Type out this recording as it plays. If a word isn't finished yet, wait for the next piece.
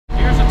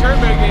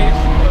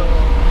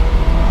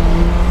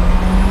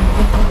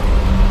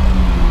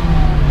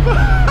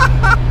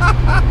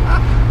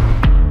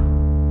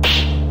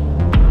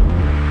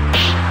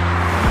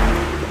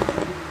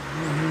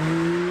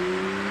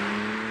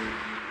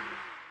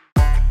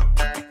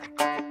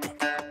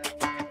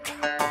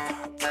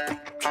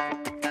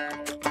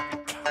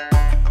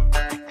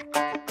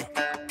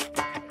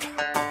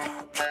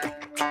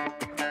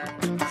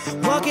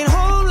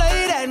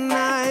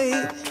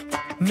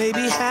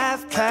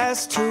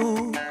us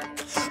too.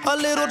 A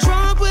little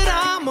drunk, but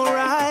I'm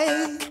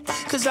alright,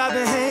 'cause I've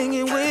been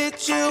hanging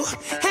with you,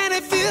 and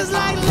it feels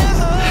like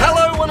love.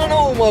 Hello one and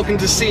all, welcome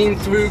to Seen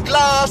Through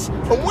Glass,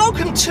 and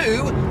welcome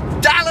to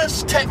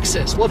Dallas,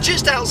 Texas. Well,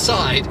 just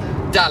outside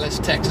Dallas,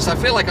 Texas. I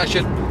feel like I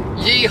should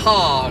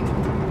yeehaw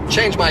and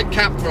change my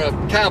cap for a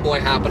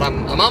cowboy hat, but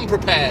I'm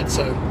unprepared,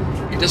 so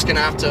you're just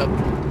gonna have to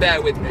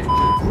bear with me.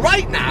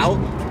 Right now,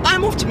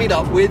 I'm off to meet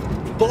up with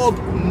Bob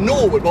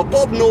Norwood. Well,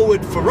 Bob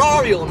Norwood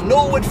Ferrari, or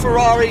Norwood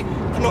Ferrari.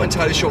 I'm not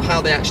entirely sure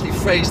how they actually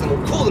phrase them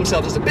or call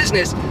themselves as a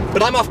business,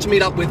 but I'm off to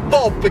meet up with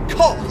Bob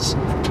because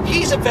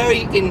he's a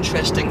very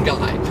interesting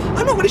guy.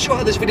 I'm not really sure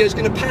how this video is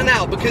going to pan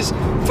out, because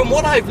from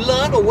what I've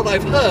learned or what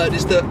I've heard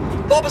is that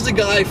Bob is a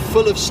guy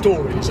full of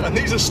stories, and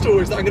these are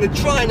stories that I'm going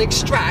to try and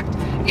extract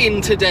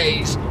in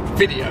today's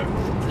video.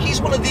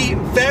 He's one of the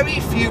very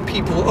few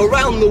people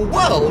around the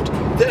world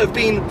that have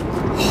been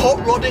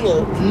hot rodding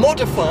or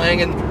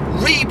modifying and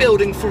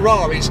rebuilding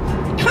Ferraris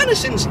kind of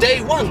since day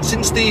one,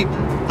 since the,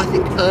 I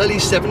think, early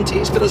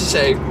 70s, but as I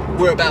say,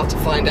 we're about to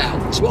find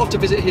out. So we'll have to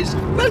visit his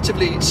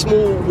relatively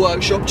small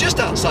workshop just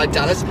outside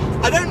Dallas.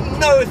 I don't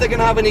know if they're going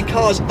to have any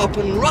cars up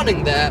and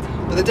running there,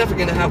 but they're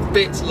definitely going to have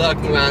bits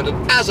lurking around,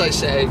 and as I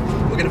say,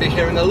 we're going to be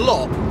hearing a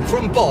lot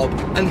from Bob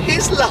and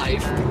his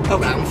life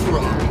around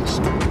Ferraris.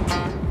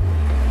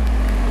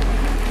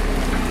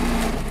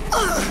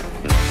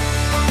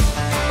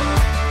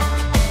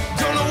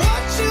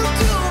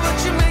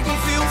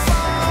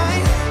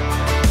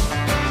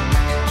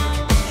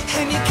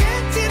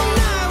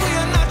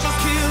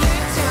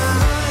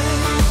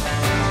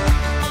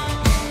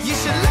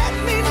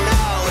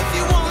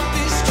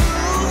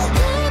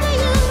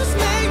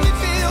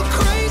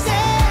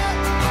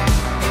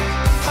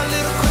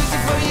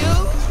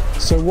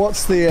 So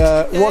what's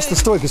the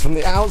story? Because from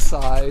the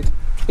outside,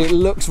 it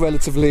looks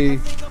relatively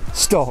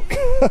stock.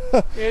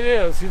 It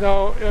is. You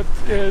know,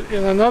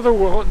 in another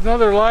world,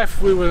 another life,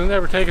 we would have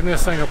never taken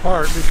this thing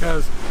apart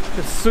because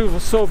it's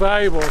so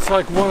valuable. It's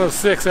like one of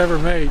 6 ever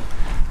made.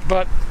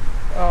 But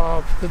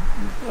a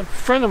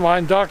friend of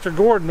mine, Dr.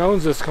 Gordon,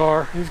 owns this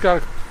car. He's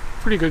got a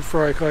pretty good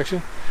Ferrari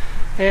collection.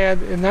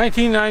 And in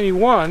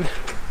 1991,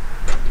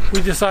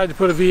 we decided to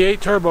put a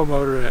V8 turbo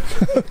motor in it.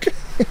 Okay.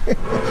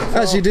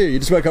 As you do, you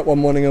just woke up one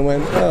morning and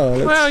went,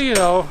 oh, well, you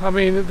know, I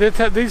mean,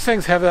 these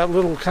things have that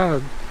little kind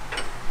of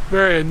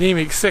very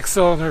anemic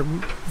 6-cylinder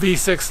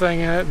V6 thing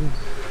in it,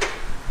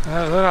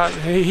 and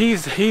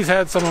he's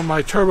had some of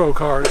my turbo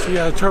cars. He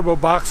had a turbo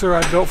boxer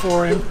I built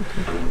for him,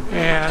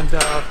 and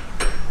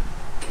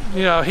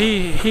you know,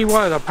 he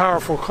wanted a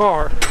powerful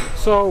car,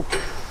 so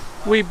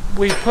we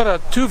put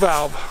a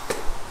 2-valve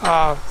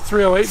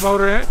 308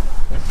 motor in it.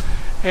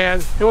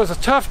 And it was a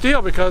tough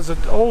deal because the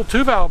old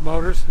 2-valve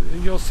motors,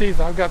 you'll see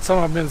I've got some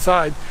of them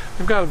inside,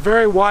 they've got a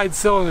very wide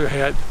cylinder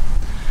head.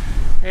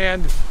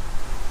 And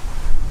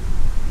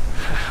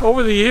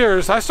over the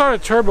years, I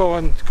started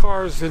turboing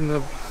cars in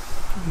the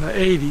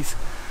 80s,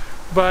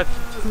 but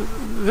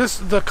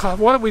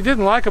what we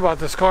didn't like about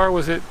this car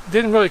was it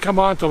didn't really come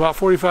on until about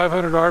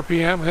 4,500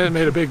 RPM, and then it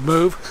made a big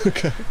move.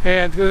 Okay.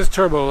 And this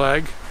turbo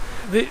lag.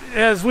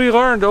 As we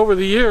learned over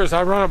the years,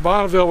 I run at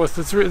Bonneville with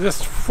this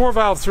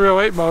 4-valve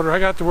 308 motor. I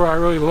got to where I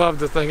really loved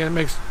the thing, and it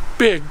makes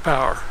big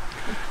power.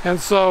 And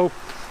so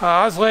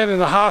I was laying in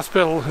the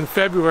hospital in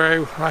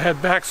February. I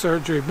had back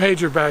surgery,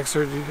 major back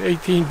surgery,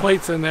 18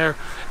 plates in there,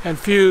 and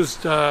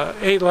fused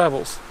 8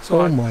 levels.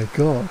 So oh my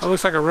God! It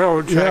looks like a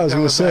railroad track. Yeah, I was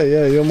going to say,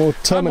 yeah, you're more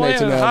Terminator now. I'm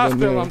laying in the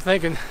hospital. I'm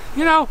thinking,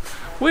 you know,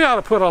 we ought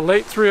to put a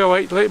late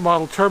 308 late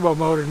model turbo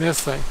motor in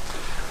this thing.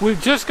 We've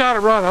just got it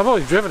run. I've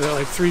only driven it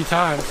like 3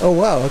 times. Oh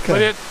wow, okay.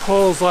 But it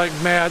pulls like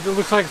mad. It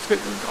looks like it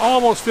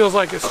almost feels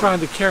like it's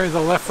trying to carry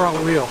the left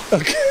front wheel.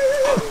 Okay.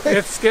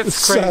 It's crazy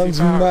sounds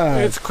power.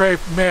 Mad. It's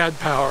mad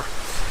power.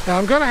 Now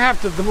I'm gonna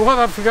have to, what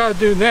I've got to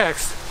do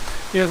next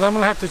is I'm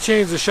gonna have to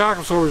change the shock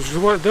absorbers, because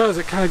what it does,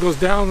 it kind of goes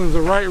down in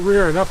the right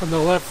rear and up in the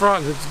left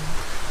front, and it's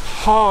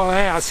hauling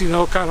ass, you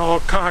know, kind of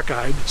all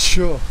cockeyed.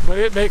 Sure. But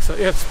it's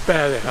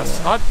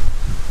badass. Yeah. I'll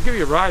give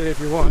you a ride if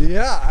you want.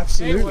 Yeah,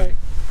 absolutely. Anyway,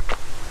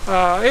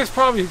 it's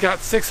probably got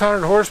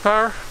 600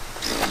 horsepower.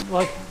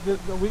 Like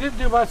we didn't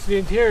do much to the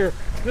interior.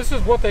 This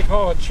is what they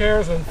call a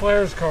chairs and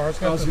flares car.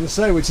 I was going to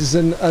say, which is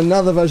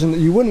another version that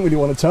you wouldn't really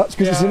want to touch,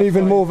 because it's an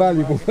even more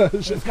valuable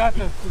version. It's got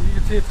you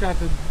can see it's got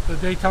the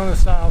Daytona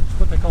style,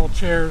 what they call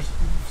chairs,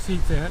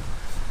 seats in it.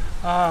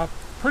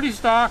 Pretty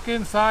stock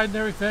inside and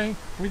everything.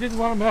 We didn't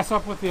want to mess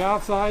up with the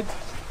outside.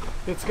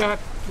 It's got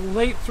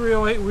late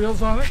 308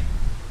 wheels on it.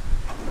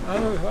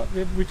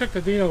 We took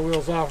the Dino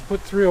wheels off,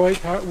 put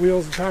 308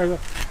 wheels and tires.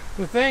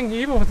 The thing,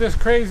 even with this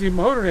crazy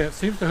motor in it,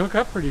 seems to hook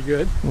up pretty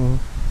good.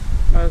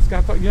 It's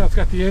got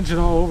the engine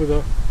all over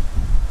the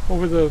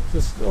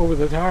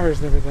tires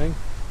and everything.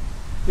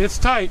 It's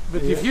tight,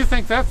 but if you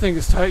think that thing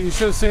is tight, you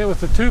should have seen it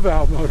with the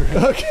 2-valve motor.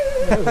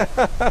 Okay.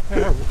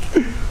 Terrible.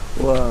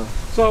 Wow.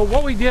 So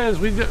what we did is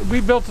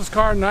we built this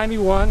car in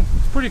 '91.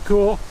 It's pretty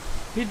cool.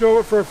 He drove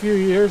it for a few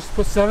years,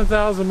 put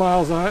 7,000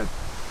 miles on it,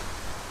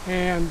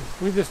 and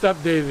we just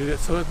updated it.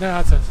 So now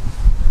it's a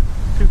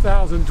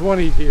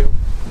 2020 deal.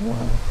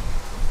 Wow.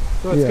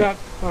 So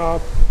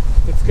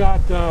it's got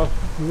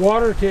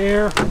water to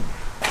air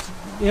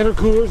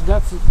intercoolers.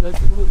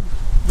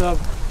 The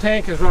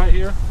tank is right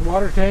here. The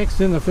water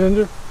tank's in the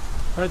fender,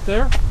 right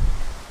there,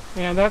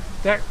 and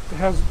that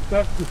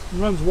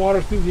runs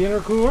water through the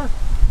intercooler.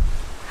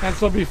 And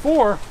so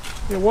before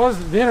it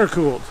wasn't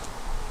intercooled.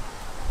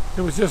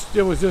 It was just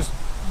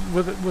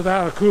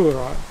without a cooler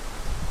on it.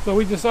 So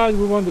we decided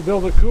we wanted to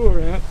build a cooler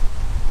in it,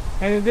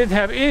 and it didn't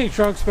have any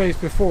trunk space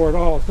before at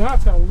all. Now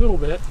it's got a little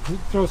bit.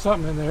 Throw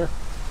something in there,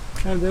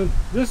 and then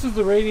this is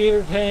the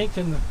radiator tank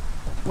and the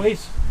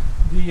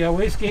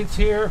wastegates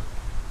here,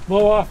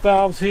 blow-off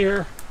valves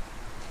here,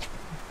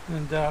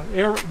 and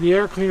the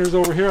air cleaners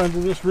over here under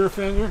this rear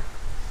fender.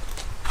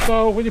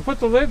 So when you put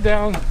the lid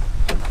down,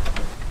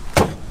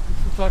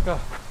 it's like a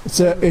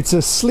it's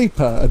a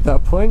sleeper at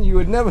that point. You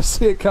would never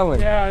see it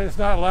coming. Yeah, and it's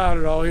not loud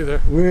at all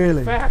either. Really?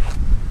 In fact,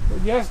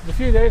 yes, a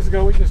few days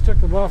ago we just took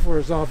the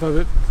mufflers off of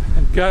it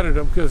and gutted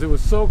them because it was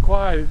so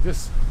quiet.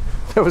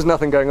 There was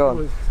nothing going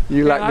on.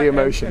 You lack the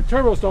emotion. And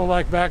turbos don't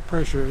like back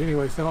pressure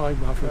anyways. They don't like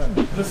mufflers.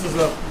 Yeah. This is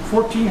a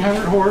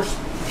 1400 horse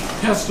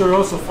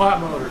Testarossa flat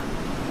motor.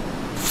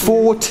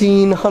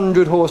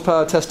 1400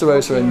 horsepower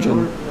Testarossa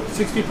engine.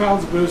 60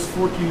 pounds of boost,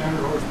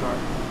 1400 horsepower.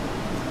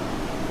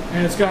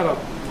 And it's got a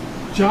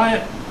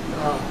giant,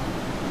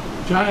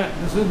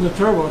 this isn't a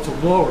turbo, it's a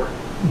blower.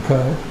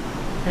 Okay.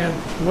 And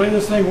the way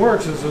this thing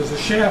works is there's a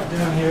shaft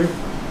down here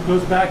that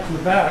goes back to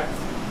the back.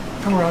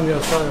 Come around the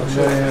other side of the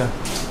shaft. Yeah.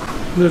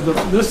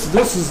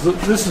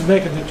 This is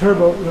making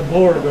the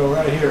blower go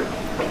right here.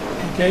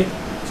 Okay.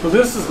 So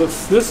this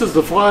is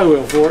the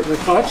flywheel for it, and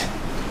the clutch.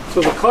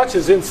 So the clutch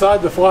is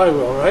inside the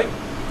flywheel, right?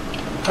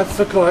 That's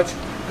the clutch,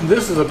 and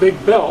this is a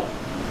big belt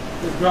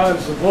that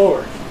drives the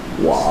blower.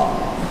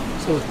 Wow.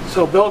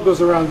 So belt goes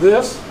around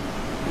this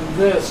and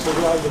this to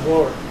drive the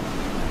blower.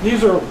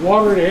 These are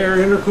water to air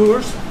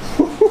intercoolers.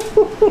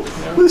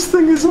 This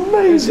thing is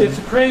amazing. It's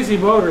a crazy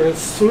motor.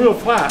 It's real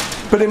flat.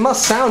 But it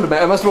must sound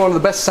amazing. It must be one of the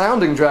best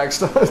sounding drag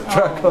cars.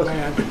 Oh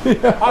man!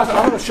 Yeah.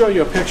 I'm going to show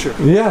you a picture.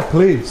 Yeah,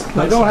 please.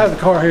 I don't have the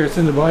car here. It's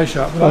in the body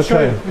shop. But I'll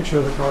show you a picture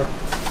of the car.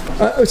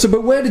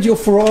 But where did your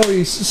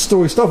Ferrari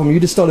story start from? You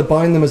just started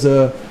buying them as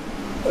a,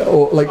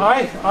 or like?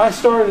 I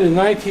started in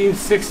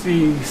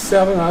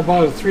 1967. I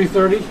bought a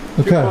 330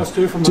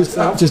 2+2 for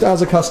myself. Just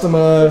as a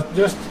customer.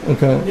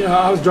 Okay. Yeah,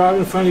 I was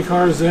driving funny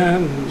cars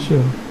then.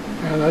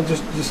 And I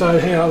just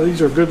decided, hey,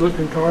 these are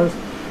good-looking cars,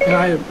 and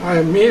I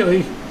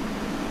immediately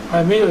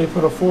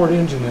put a Ford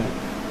engine in it.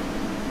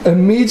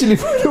 Immediately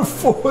put a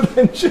Ford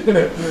engine in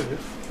it.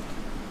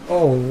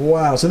 Oh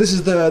wow! So this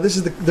is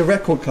the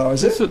record car,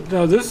 is it?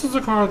 No, this is the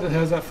car that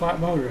has that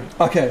flat motor in it.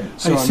 Okay.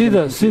 So see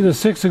the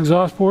 6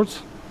 exhaust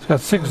ports? It's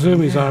got 6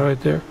 zoomies on it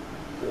right there.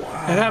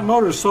 Wow. And that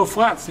motor is so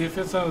flat. See, it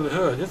fits under the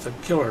hood. It's a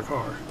killer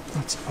car.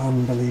 That's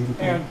unbelievable.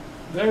 And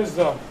there's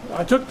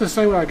I took this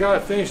thing when I got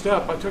it finished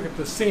up. I took it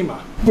to SEMA.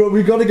 But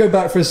we've got to go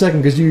back for a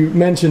second because you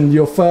mentioned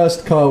your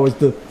first car was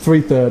the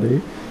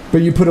 330,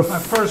 but you put my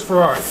first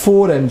Ferrari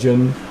Ford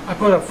engine. I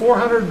put a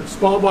 400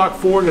 small block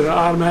Ford and an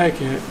automatic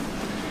in it.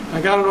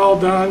 I got it all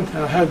done.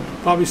 I had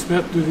Bobby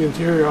Smith do the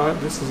interior on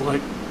it. This is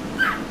like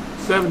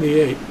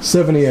 78.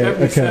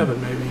 77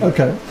 maybe.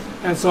 Okay.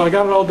 And so I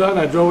got it all done.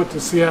 I drove it to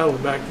Seattle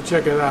and back to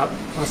check it out.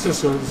 My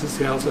sister lives in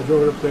Seattle, so I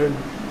drove it up there. And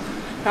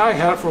I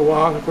had it for a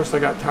while, and of course I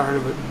got tired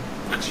of it.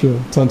 Sure,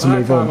 time to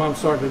move on. I'm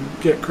starting to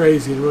get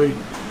crazy and really.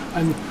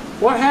 And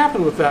what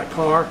happened with that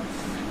car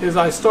is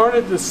I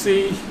started to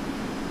see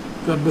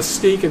the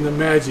mystique and the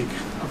magic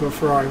of a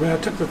Ferrari. When I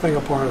took the thing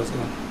apart, I was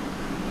going,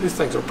 these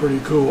things are pretty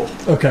cool.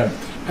 Okay.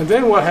 And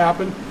then what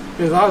happened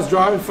is I was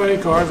driving funny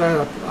cars. I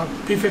had a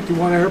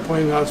P-51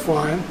 airplane that I was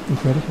flying.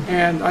 Incredible.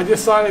 And I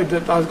decided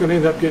that I was going to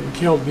end up getting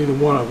killed in either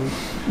one of them.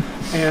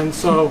 And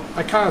so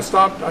I kind of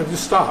stopped. I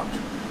just stopped.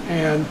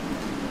 And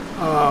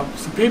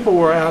some people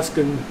were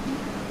asking.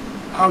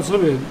 I was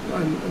living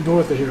in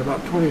north of here,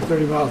 about 20,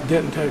 30 miles,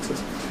 Denton, Texas,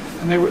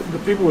 and the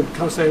people would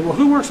come say, "Well,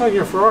 who works on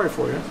your Ferrari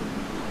for you?" I said,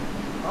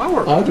 "I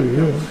work." I do,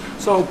 yeah.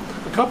 So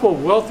a couple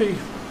of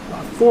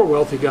four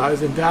wealthy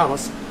guys in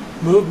Dallas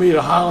moved me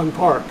to Highland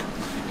Park,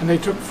 and they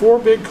took 4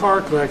 big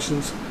car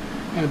collections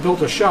and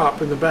built a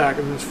shop in the back,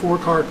 and there's 4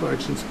 car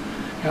collections,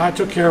 and I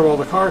took care of all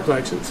the car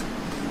collections.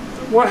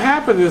 What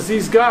happened is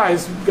these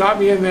guys got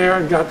me in there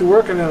and got to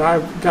working, and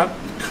I got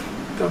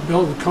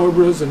building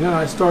Cobras, and then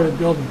I started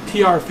building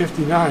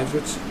TR-59s,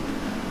 which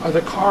are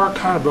the car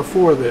kind of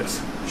before this.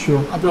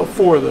 Sure. I built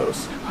 4 of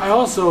those. I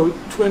also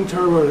twin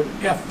turboed an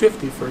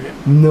F50 for him.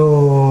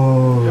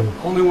 No. Yep,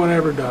 only one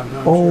ever done.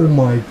 Oh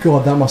my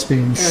God, that must be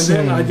insane.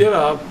 And then I did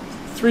a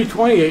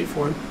 328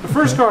 for him. The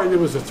first car I did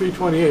was a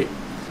 328.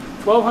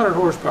 1,200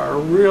 horsepower, a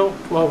real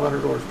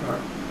 1,200 horsepower.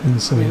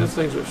 Insane. I mean, those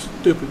things are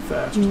stupid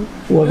fast.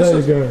 Well, there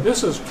you go.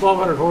 This is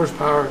 1,200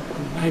 horsepower in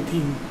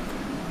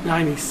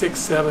 1996,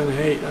 7, and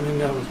 8. I mean,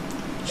 that was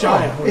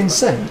giant. Oh,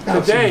 insane.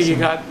 Today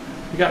insane.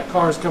 You got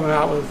cars coming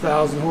out with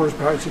 1,000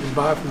 horsepower that you can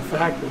buy from the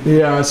factory.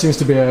 Yeah, it seems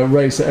to be a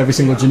race at every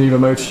single Geneva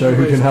Motor Show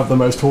who can have the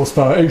most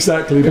horsepower.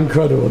 Exactly. Yeah.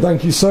 Incredible.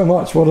 Thank you so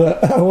much. What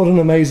an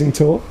amazing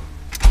tour.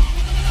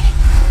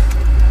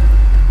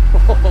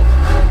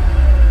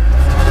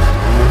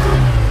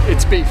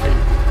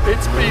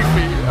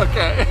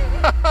 Okay.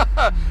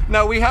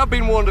 Now, we have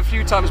been warned a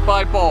few times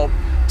by Bob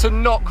to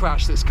not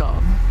crash this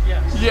car.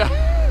 Yes. Yeah.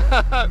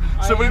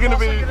 So we're going to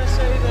be... I'm also going to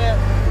say that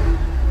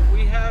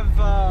we have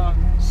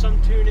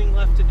some tuning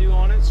left to do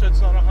on it, so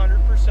it's not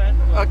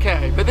 100%.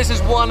 Okay, but this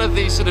is one of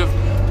these sort of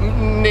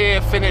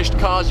near finished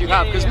cars you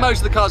have, because most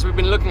of the cars we've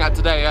been looking at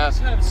today are...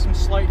 Just have some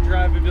slight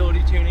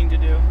drivability tuning to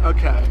do.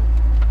 Okay.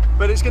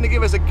 But it's going to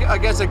give us, I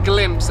guess, a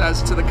glimpse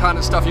as to the kind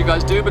of stuff you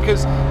guys do,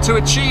 because to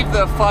achieve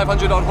the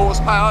 500 odd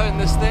horsepower in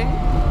this thing,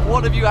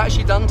 what have you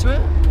actually done to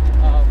it?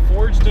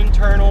 Forged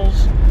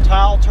internals,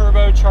 tile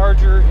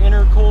turbocharger,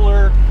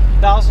 intercooler,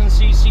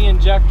 1000cc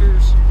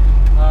injectors,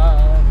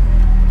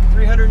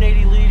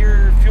 380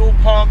 liter fuel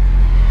pump,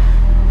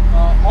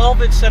 all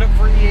of it set up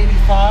for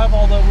E85,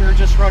 although we're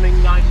just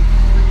running 93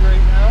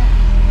 right now.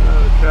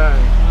 Okay.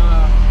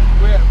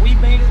 We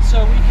made it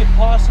so we could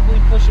possibly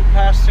push it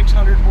past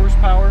 600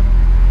 horsepower.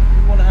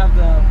 We want to have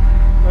the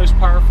most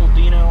powerful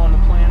Dino on the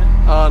planet.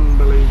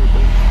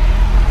 Unbelievable.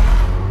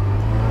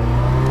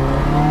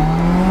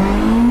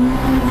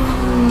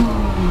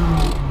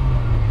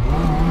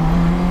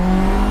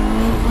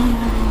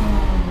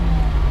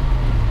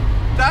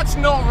 That's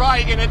not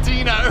right in a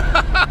Dino.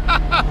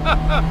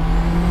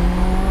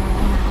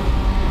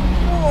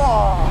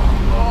 Whoa.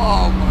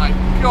 Oh my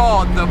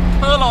God, the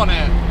pull on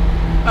it.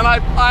 And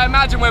I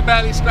imagine we're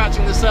barely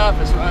scratching the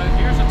surface, right?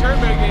 Here's a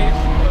turbo gauge.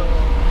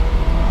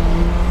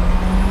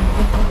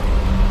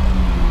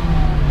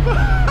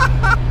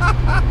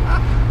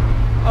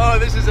 Oh,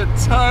 this is a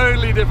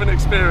totally different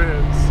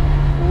experience.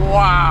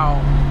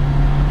 Wow.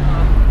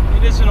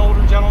 It is an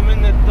older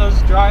gentleman that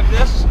does drive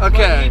this.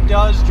 Okay. But he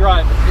does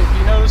drive it. If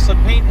you notice the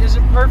paint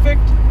isn't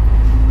perfect,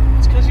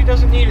 it's because he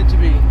doesn't need it to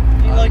be.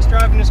 He likes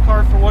driving his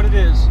car for what it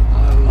is.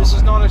 This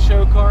is not a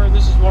show car.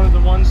 This is one of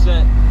the ones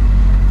that,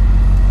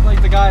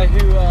 like the guy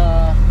who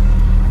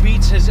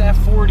beats his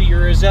F40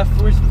 or his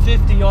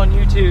F50 on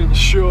YouTube.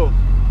 Sure.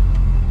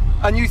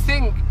 And you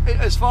think,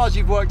 as far as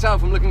you've worked out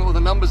from looking at all the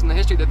numbers and the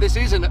history, that this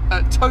is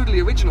a totally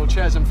original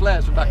Chairs and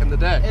Flares from back in the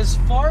day? As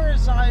far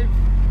as I've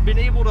been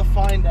able to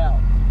find out.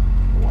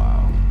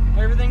 Wow.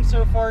 Everything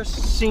so far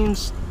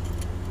seems...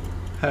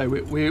 Hey, you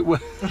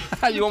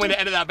want me to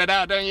edit that bit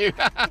out, don't you?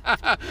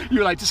 You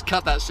were like, just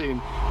cut that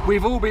scene.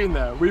 We've all been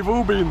there. We've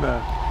all been there.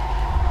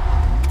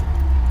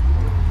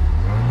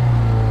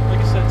 Like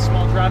I said,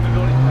 small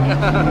drivability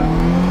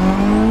problem.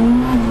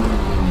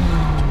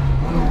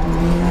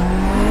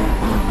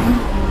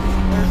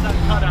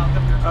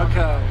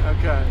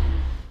 Okay.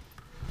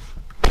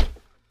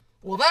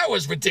 Well, that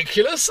was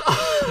ridiculous.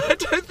 I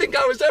don't think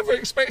I was ever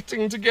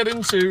expecting to get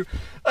into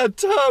a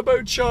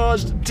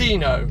turbocharged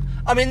Dino.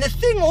 I mean, the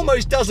thing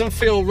almost doesn't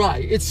feel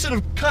right. It's sort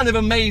of kind of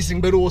amazing,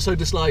 but also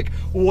just like,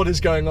 what is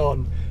going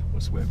on?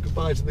 Let's wave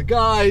goodbye to the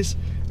guys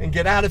and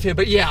get out of here.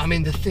 But yeah, I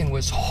mean, the thing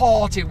was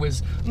hot, it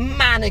was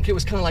manic, it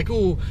was kind of like,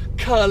 all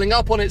curling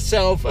up on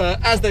itself.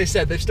 As they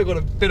said, they've still got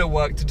a bit of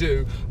work to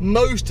do.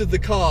 Most of the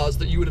cars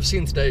that you would have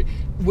seen today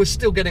were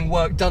still getting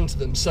work done to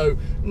them, so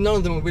none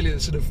of them were really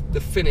sort of the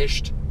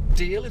finished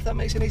deal, if that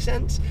makes any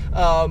sense.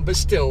 But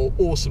still,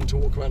 awesome to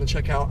walk around and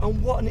check out.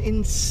 And what an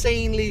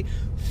insanely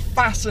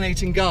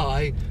fascinating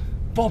guy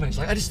Bob is.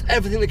 Like,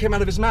 everything that came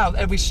out of his mouth,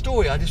 every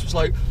story, I just was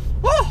like,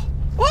 oh,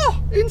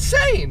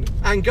 insane.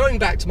 And going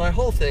back to my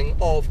whole thing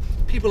of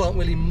people aren't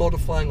really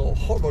modifying or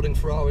hot rodding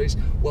Ferraris,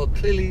 well,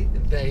 clearly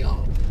they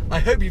are. I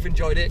hope you've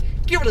enjoyed it.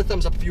 Give it a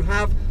thumbs up if you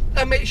have,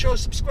 and make sure to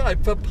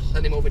subscribe for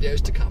plenty more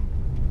videos to come.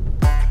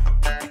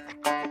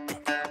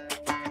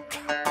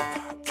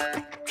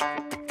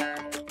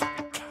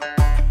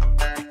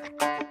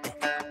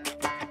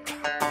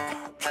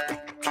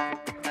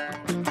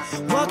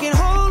 Walking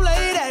home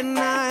late at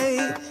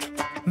night,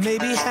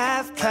 maybe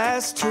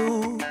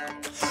 2:30.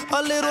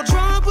 A little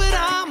drunk, but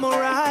I'm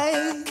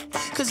alright,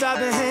 'cause I've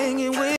been hanging with